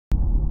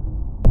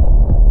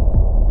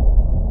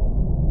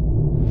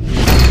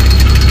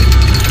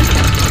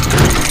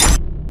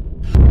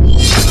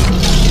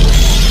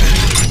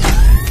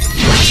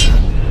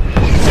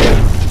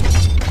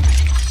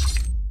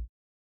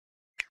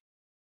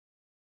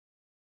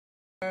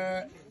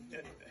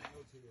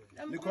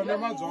Nikhona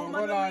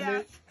madzongo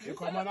lani,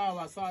 nikhoma na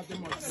vasati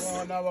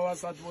madzona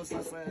vavasati vo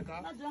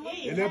saseka.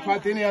 Ile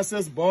phatini ya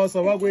Ses Boss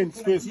wa kwini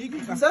space.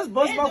 Ses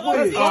Boss va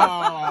kwini.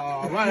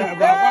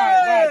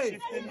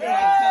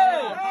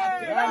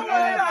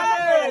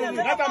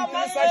 Ngata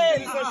mtisa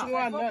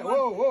xin'wana.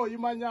 Oh,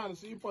 yimanyana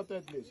swi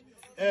important leswi.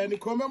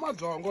 Nikhome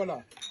madzongo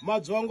la.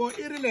 Madzongo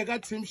I rile ka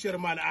team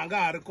Shirimani anga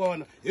ha ri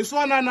kona. Hi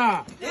swona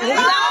na?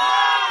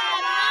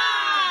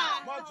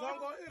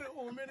 Madzongo I ri u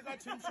humile ka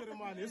team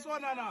Shirimani. Hi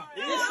swona na?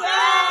 Hi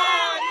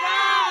swona.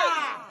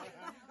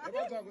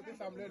 Madzongo ti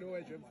hlamuleli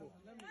weje mfu.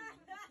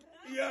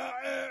 Ya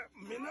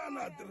mina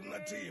na tirhi na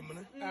team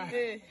ne.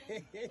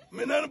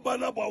 Mina ni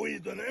bana ba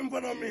wito ne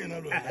mfana mina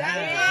lo.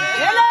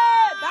 Hello,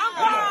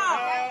 dango.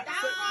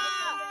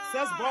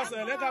 Ses Boss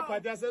le ka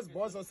party ya Ses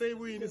Boss say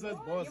win Ses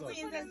Boss.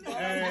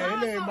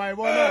 Ile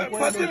mayibona kwa.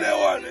 Party le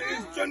one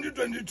is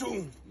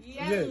 2022.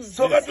 Yes.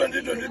 So ka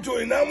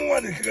 2022 ina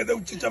mun'wana hlikete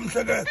ku cinca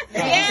mihleketo.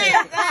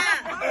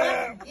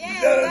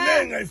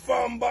 Le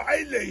ngayifamba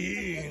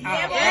ayilehini.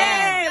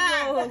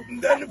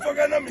 Then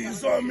faka na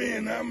mihiso wa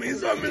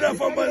mina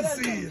famba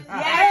nsiya.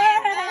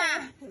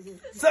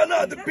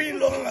 Sana the pin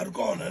lo nga ri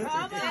kona.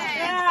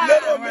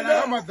 Lero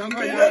mina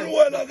ni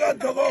wela ka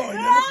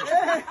dogonya.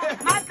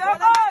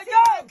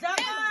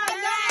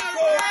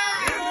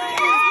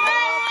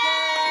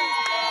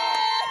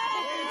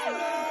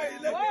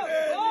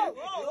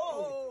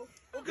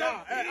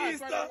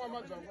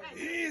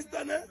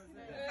 Easter ne?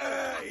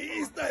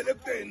 Easter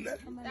elected ne?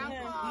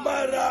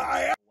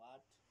 Mara.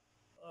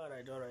 All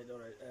right.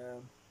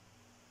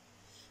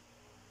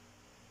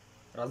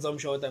 Ransom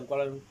short and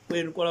column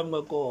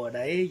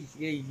hey,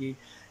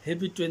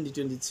 happy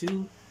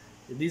 2022.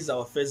 This is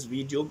our first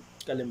video.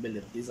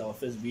 Kalembele. This is our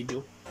first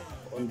video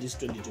on this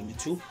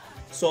 2022.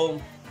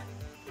 So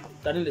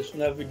tani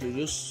leswi video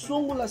yo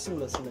sungula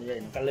ya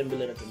ina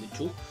Kalembele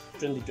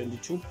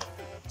 2022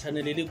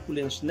 channel leyi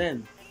kuleni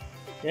swinene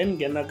then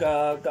nghena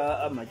ka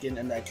amakeni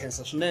and I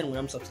cancel swinene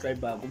n'wina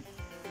subscriber ku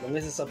va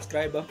nga se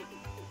subscriber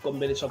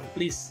kombela leswaku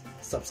please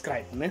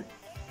subscribe ne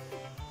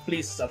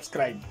please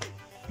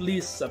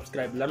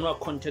subscribe lana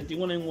content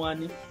yin'wana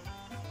yin'wana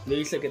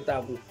leyi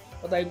hleketaku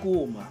va ta yi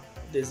kuma.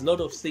 There's a lot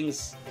of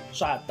things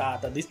swa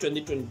tata this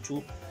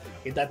 2022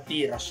 hi ta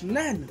tirha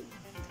swinene.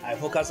 I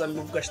focus on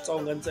ngopfu ka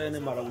Xitsonga ntsena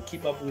mara we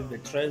keep up with the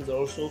trends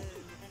also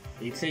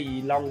hi tlhe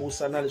hi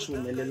langusa na leswi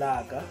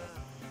humelelaka.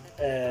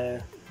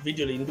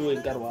 Video leyi ndiwe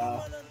nkarhi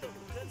wa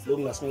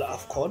loku nga sungula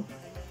AFCON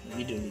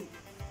video leyi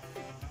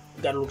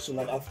nkarhi loku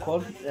sungula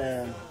AFCON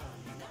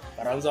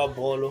rhandza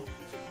bolo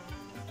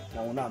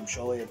na n'wina I'm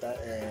sure yeta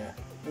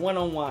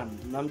un'wana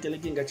na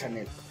amkeleki ka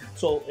channel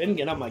so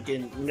nghena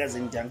makeni ni nga ze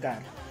ni dya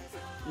nkarhi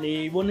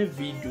ni vone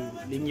video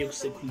leyi nge ku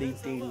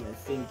circulating I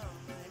think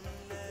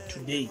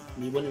today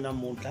ni vone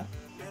namuntlha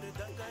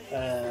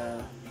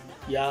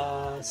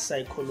ya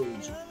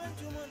Sayicology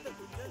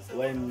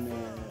when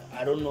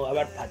I don't know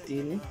about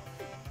patini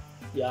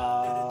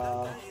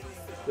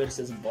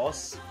versus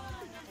Boss.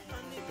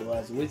 It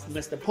was with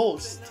Mr.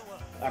 Post.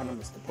 I don't know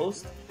Mr.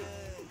 Post.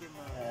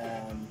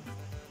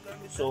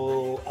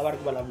 So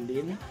about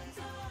Balamdini,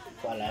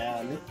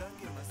 Walayani.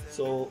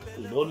 So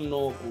we don't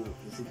know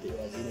if it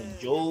was in a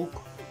joke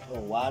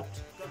or what,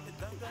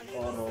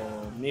 or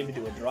maybe they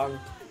were drunk.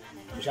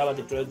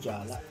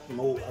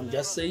 No, I'm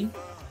just saying,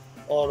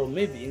 or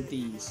maybe it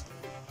is.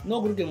 No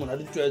good game on a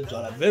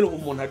very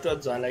woman had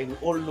like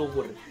all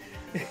over.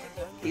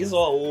 It's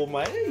all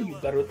my you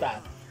got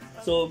that.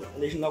 So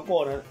there's no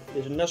corner,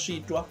 there's no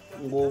sheet go.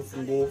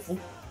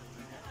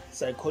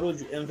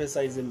 Psychology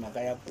emphasizing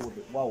Makaya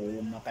Puri, wow,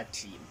 Maka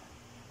team,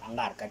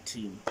 Angarka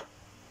team.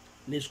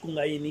 Let's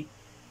kungaini,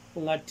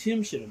 Unga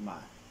team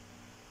Shirimani.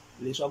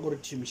 Let's go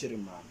team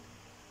Shirimani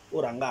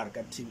or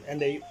Angarka team,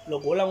 and they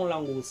look all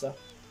langusa.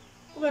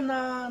 When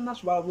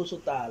Naswabu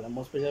Sotala,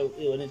 most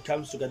especially when it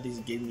comes to get this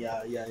game,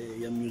 ya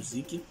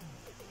music,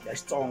 ya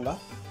Xitsonga,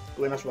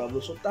 when Naswabu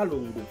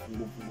Sotalo,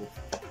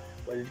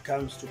 when it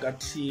comes to get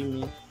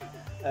team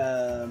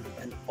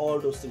and all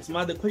those things.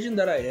 Ma, the question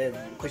that I have,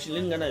 question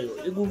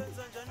Linganayo,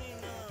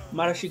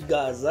 Marashi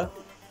Gaza,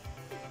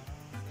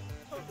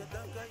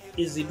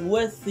 is it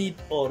worth it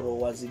or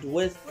was it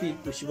worth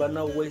it to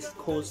Shivana West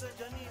Coast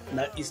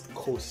na East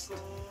Coast?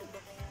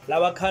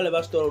 Lava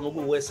Kalaba store no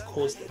West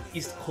Coast and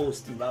East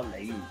Coast in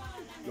Babla.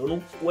 No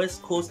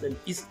West Coast and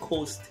East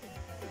Coast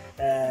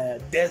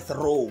death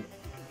row.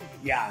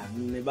 Yeah,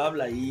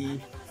 Babla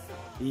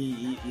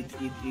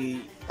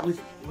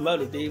with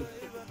Babla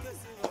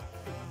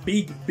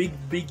big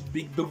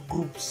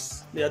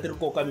groups. They are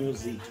coca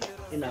music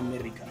in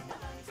America.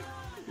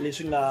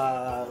 Listening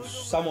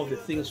some of the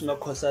things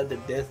not caused the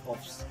death of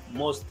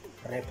most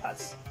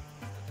rappers.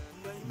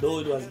 Though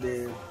it was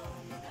the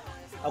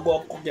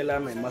Ago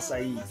Kogelana and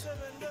Masaid.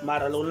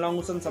 Maralon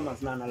Langusan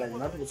Samasnana like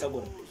not with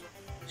Sago.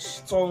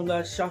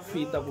 Xitsonga,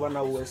 Shafita,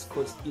 Wana West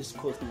Coast, East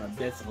Coast, and a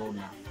death row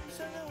now.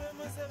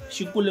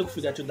 She could look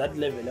figure to that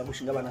level, like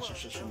she never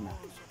association now.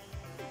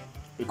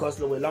 Because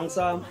the way long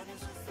time,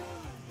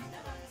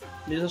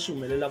 Lisa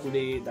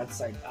Shumela that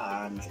side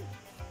and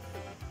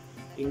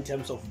in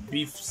terms of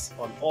beefs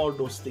on all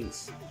those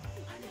things.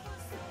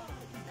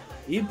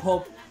 Hip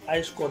hop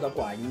I scored up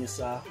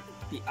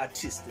the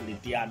artist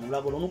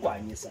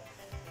letiyani.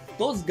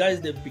 Those guys,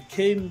 they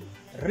became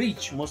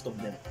rich, most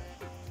of them.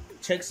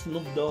 Check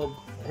Snoop Dogg,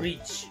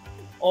 rich.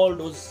 All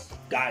those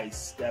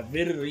guys, they are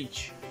very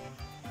rich.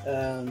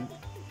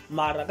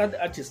 Mara the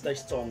artist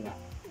Xitsonga.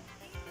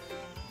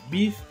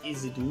 Beef,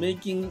 is it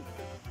making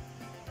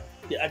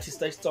the artist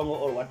Xitsonga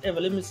or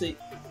whatever? Let me say,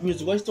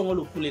 music Xitsonga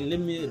look pulling. Let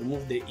me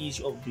remove the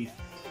issue of beef.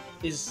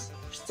 Is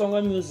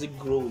Xitsonga music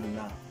growing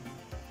now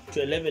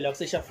to a level like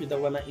say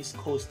Shafita East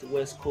Coast,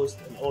 West Coast,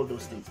 and all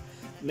those things?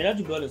 May I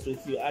to be honest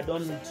with you, I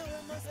don't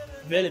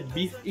very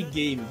beef a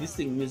game. This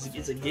thing, music,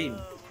 is a game.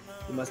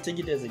 You must take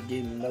it as a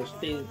game. Now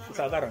stay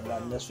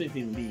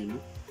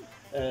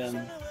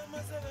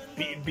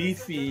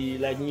beefy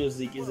like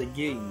music is a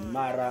game.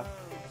 Mara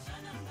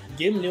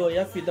game leo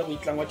ya fita ku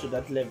itlangwa to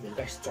that level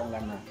ka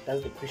Xitsonga na.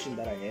 That's the question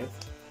that I have.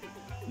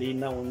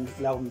 Lena on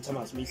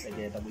Thomas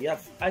Mihleketa. We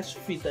have as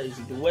fita, is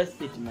it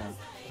worth it now?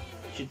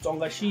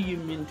 Xitsonga she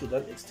mean to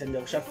that extent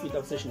that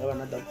fita session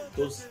another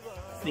those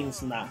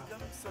things now.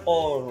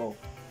 Or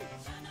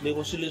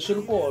lego swilo swi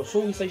ri koho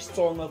swo wisa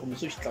Xitsonga kumbe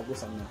swo xi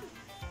tlakusa na,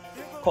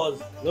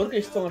 cause loko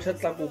ke Xitsonga xa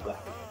tlakuka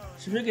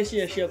xi veke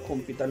xi ya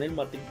compete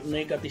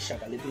ni ka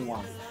tixaka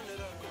letin'wana,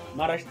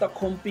 mara xi ta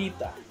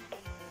compete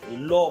hi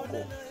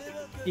loko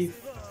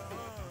if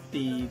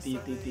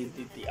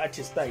ti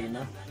artist ta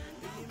hina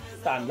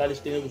ta handla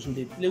leswi tenge ku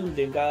swi le ku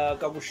ndleni ka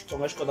ku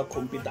Xitsonga xi kota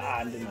compete a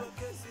handle na,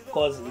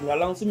 cause hi nga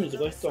langutisi music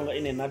wa Xitsonga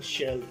in a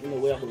nutshell, in a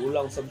way ya ku u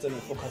langutisa ntsena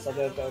hi focusa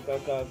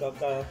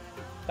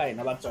ka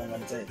hina Vatsonga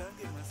ntsena,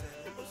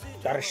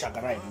 ka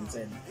rixaka ra hina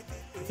ntsena.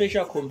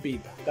 Special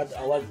compete ka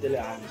ti-awards ta le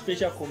hansi,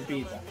 special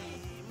compete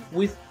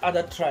with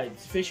other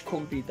tribes, special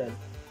compete.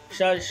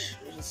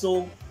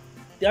 So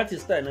the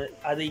artists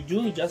are they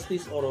doing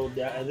justice or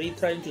are they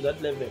trying to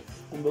that level?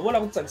 Kumbe vola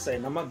ku tsakisa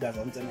hina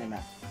magaza ntsena na.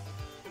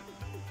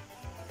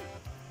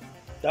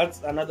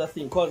 That's another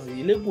thing, cause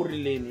hi le ku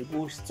rileni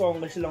ku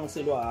Xitsonga xi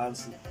langutiseliwa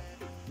hansi,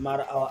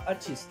 mara our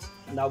artists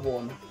na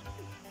vona,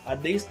 are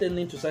they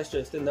standing to such a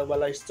extent that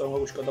vala Xitsonga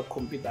ku xi kota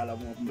compete ala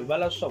mo kumbe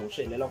vala swa ku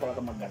swi helela kwala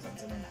ka magaza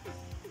ntsena na?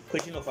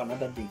 Question of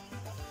another day.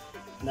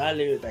 Na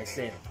leyo ta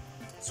hlela.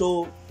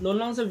 So no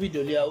langutisa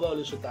video liya u va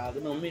leswi taka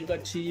na mina ka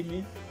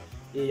team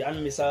a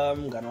ni misa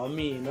munghana wa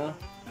mina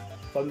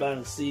famba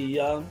ni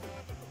siya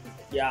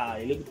ya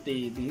hi le ku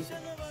tedi,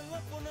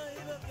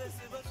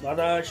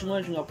 mara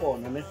xin'wana xi nga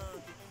kona ne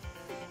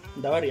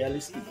ni ta va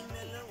realistic.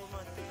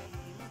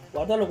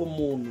 Wa ta loko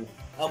munhu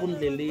a ku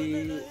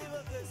ndlele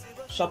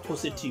swa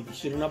positive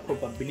swi ri na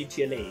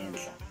probability ya le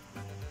henhla,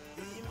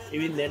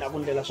 even then a ku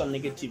ndlela swa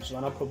negative swi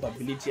va na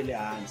probability ya le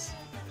hansi.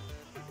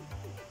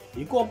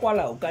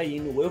 Hikokwalaho ka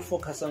yini we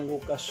focusa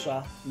ngopfu ka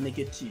swa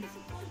negative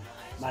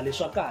mali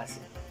swa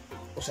kahle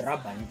u swi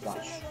raba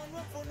hinkwaswo?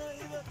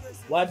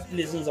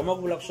 Leswi ni zamaka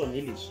ku vula ku swona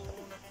hi leswi,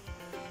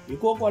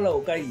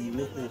 hikokwalaho ka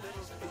yini ku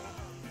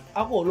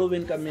a ku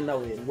holoveni ka mina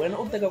wena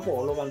u teka ku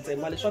holova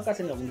ntsena mali swa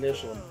kahle nga ku ndle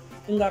swona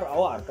i nga ri a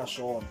wa ha ri ka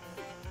swona,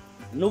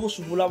 loko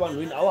swi vula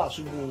vanhwini a wa ha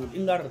swi vuli, i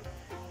nga ri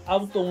a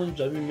vuton'wini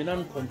bya mina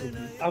ni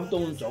contribute, a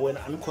vuton'wini bya wena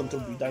a ni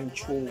contribute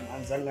nchumu, a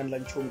ni zangi nga endla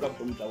nchumu ka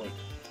vutomi bya wena.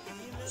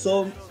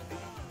 So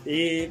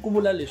ku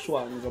vula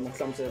leswiwani ndzi ma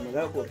hlamusela mhaka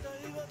ya ku ri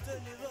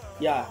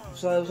ya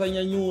swa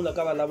nyanyula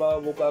ka va lava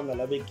vo ka nga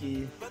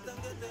laveki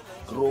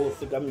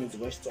growth ka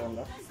music wa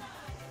Xitsonga,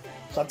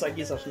 swa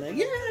tsakisa swinene,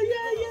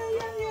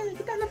 yeah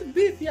ku tlanga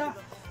ti-beef ya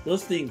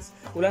those things.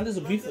 U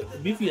landisa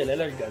beef yi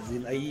helela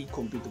xigazini a yi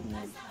compete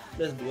kun'wana,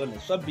 let's be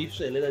honest, swa beef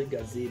swi helela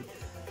xigazini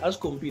a swi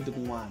compete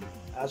kun'wana,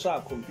 a swa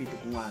ha compete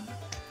kun'wana.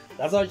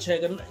 That's how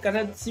check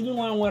kana simu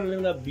n'wana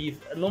leyi nga beef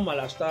normal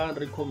a swi ta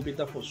ri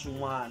compete for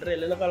swin'wana, ri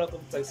helela ka loko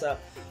ku tsakisa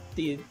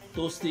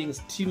those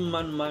things, team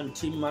man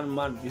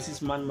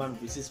versus man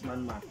versus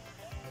man.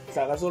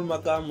 Tlhaka swo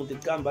makamu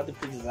tiqamba ti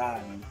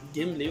phikizana,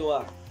 game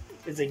leyiwa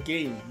it's a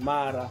game,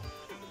 mara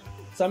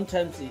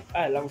sometimes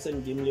I langutisa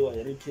game leyiwa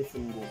hi ri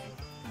careful ngopfu,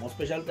 more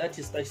special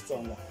artist ta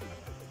Xitsonga.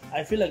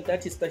 I feel like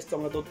artist ta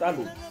Xitsonga to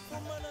talo,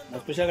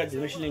 more special ka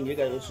generation leyi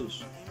ngeka yo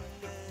sweswi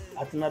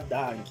a ti na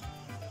dangi,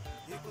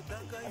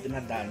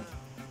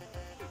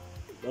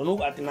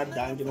 loko a ti na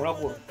dangi ni vula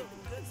ku ri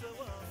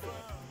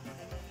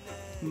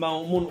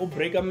munhu u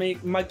break a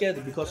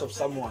market because of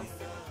someone,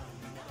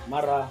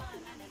 mara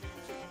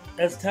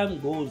as time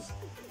goes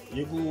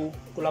hi ku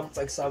lava ku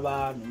tsakisa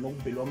vanhu no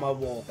ku beliwa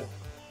mavoko,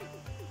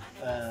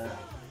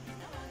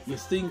 you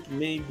think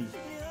maybe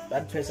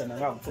that person a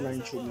nga ha ku pfuna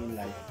nchumu in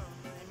life.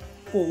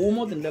 Ku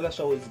huma tindlela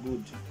swa is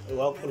good, u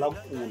lava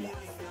ku kula,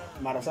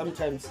 mara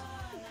sometimes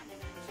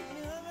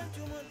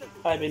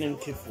a hi veneni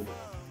careful,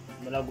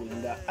 mala ku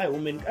a hi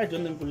humeni a hi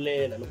dyondzeni ku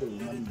lela loko hi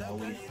huma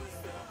ndhawini,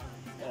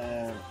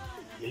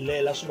 hi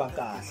lela swi va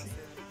kahle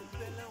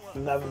ku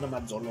nga vi na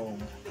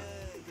madzolonga,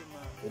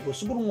 hikuva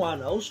siku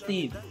rin'wana a wu swi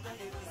tivi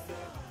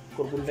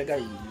ku ri ku endleka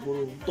yini, ku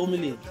ri vutomi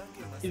lebyi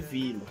i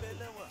vhilo.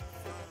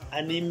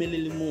 A ni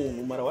yimeleli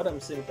munhu, mara what I'm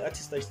saying,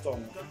 ti-artist ta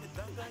Xitsonga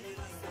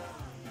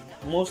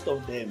most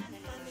of them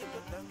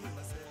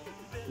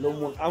lo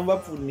munhu a va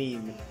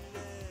pfunile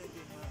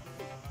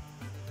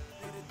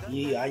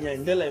yi hanya hi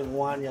ndlela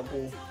yin'wana ya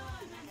ku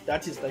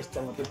ti-artist ta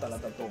Xitsonga to tala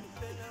ta tona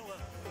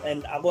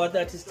and a ko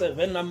ti-artist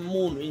even na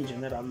munhu in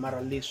general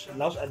mara leswi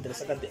laha swi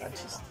addressaka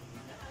ti-artist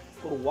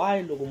ku ri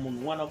why loko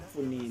munhu n'wana ku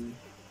pfunile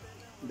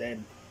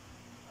then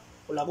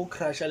u lava ku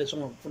crasha leswi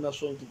nga ku pfuna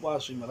swona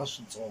hinkwaswo hi mhaka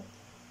switsongo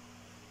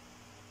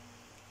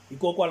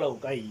hikokwalaho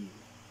ka yini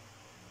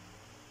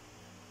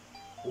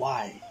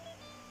why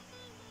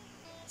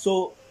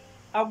so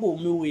a ku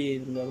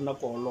humiwile nga na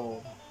ku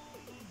holova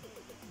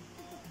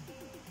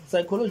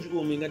Sayicology u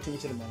humi nga team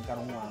Shirimani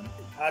nkarhi wun'wana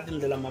a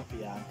tindlela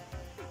mapiyano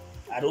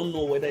I don't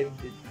know whether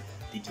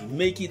did he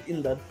make it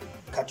in that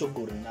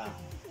category now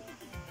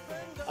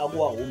a ku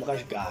wa huma ka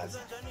xigaza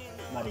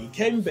but he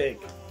came back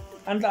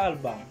under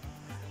the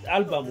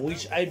album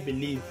which I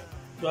believe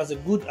it was a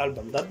good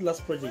album. That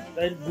last project,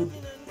 very good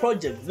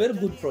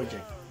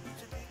project.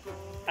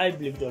 I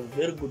believe it was a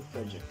very good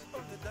project.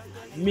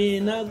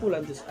 Mina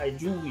kulantis, I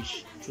do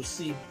wish to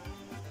see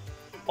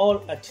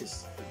all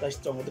artists that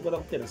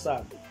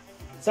Xitsonga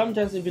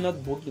sometimes even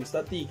not booking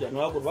static and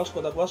was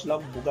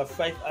book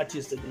 5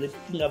 artists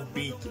that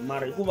big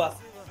mara kuba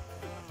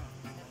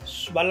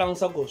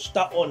balance go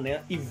start on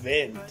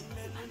event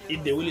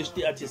if they will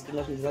stay artist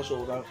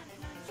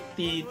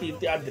ti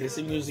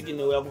addressing music in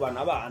a way ku vanhu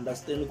ava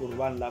understand ku ri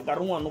vanhu la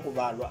nkarhi wun'wana ku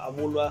valwa a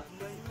vulwa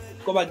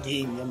ko va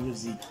game ya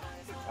music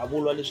a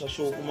vulwa leswa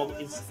show kuma ku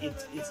it's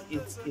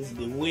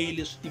the way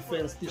leswi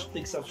defense ti swi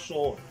tekisa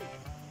swona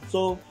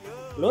so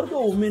loko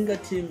ko humeni ka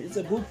team it's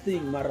a good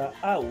thing mara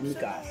a humi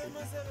kahle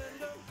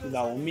nga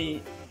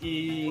humi i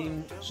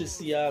swi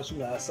siya swi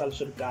nga sali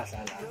swi ri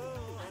kahle la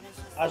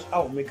a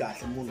humi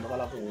kahle munhu loko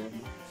la ku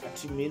huma a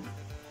team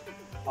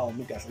a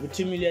humi kahle ku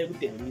team leyi ku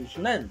tirheni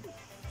swinene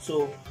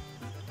so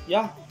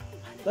yeah,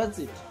 that's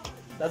it.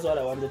 That's what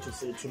I wanted to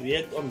say, to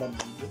react on that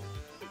video.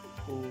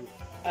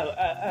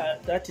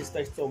 That is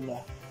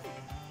Xitsonga.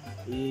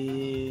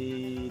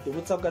 To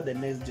put up the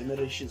next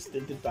generation,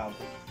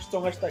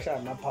 Xitsonga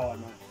station na power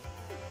now.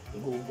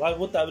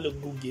 What have a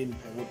good game?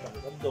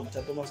 What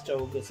Dr. Thomas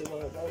Chauke say?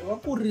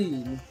 What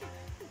kurini?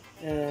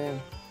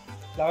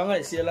 Langa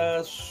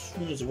isiela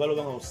music valo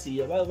banga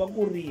usiya. What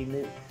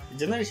kurini?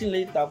 Generation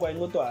later kwa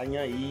ingoto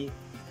anya hii.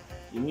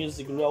 The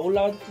music, the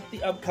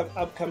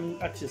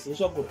upcoming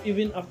artists,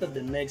 even after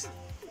the next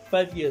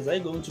 5 years, are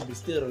you going to be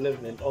still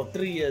relevant? Or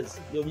 3 years,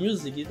 your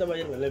music is not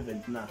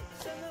relevant now.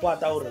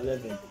 What are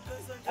relevant?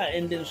 I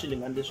end in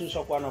shilling and the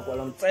social one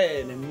and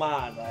 10 and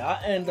mad.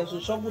 I end the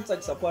social good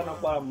sex upon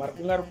a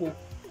marking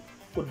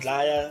could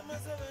lie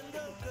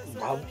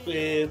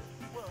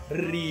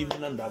rim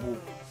and dabu.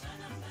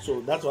 So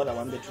that's what I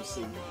wanted to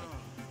say.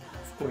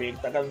 Create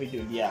that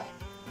video, yeah.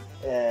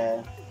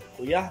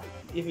 Yeah.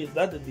 If it's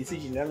that the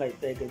decision I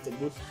take, it's a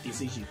good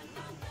decision.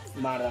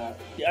 Mara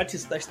the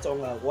artist that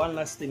Xitsonga, one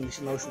last thing we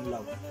should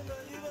love.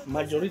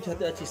 Majority of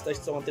the artists that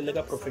Xitsonga they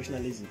lack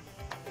professionalism.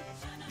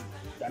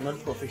 They are not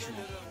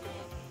professional.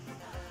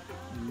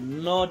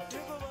 Not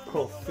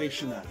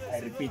professional. I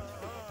repeat.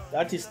 The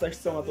artists that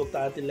Xitsonga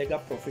they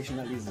lack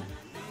professionalism.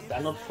 They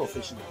are not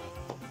professional.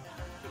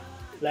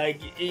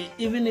 Like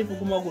even if you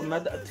come to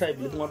another tribe,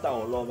 you come to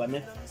all over.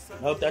 Now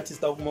the artists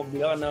that come to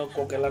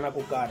kokelana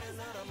kokar.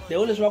 The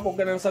only way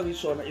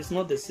it's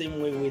not the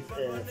same way with,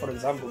 for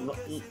example,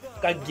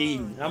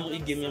 game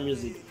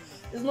music.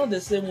 It's not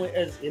the same way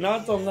as in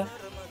our tongue.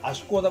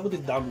 As quote about the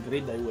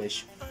downgrade I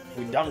wish.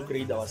 We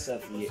downgrade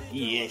ourselves.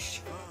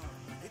 Yes.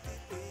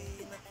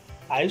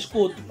 I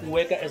scored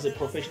work as a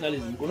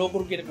professionalism.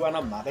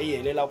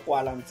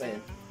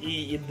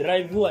 It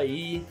drive you.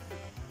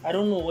 I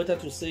don't know what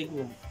to say.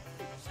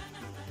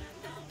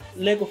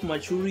 Lack of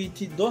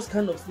maturity, those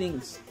kind of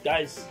things,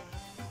 guys.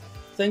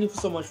 Thank you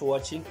so much for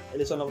watching.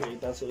 So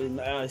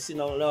I see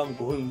now I'm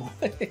going more.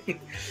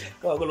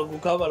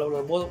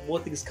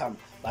 Both things come.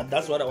 But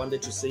that's what I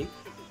wanted to say.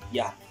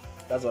 Yeah,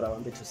 that's what I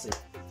wanted to say.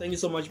 Thank you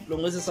so much.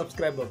 Long as you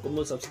subscribe,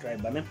 come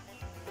subscribe.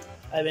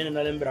 I been in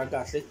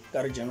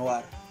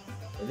January.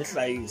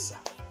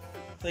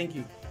 Thank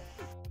you.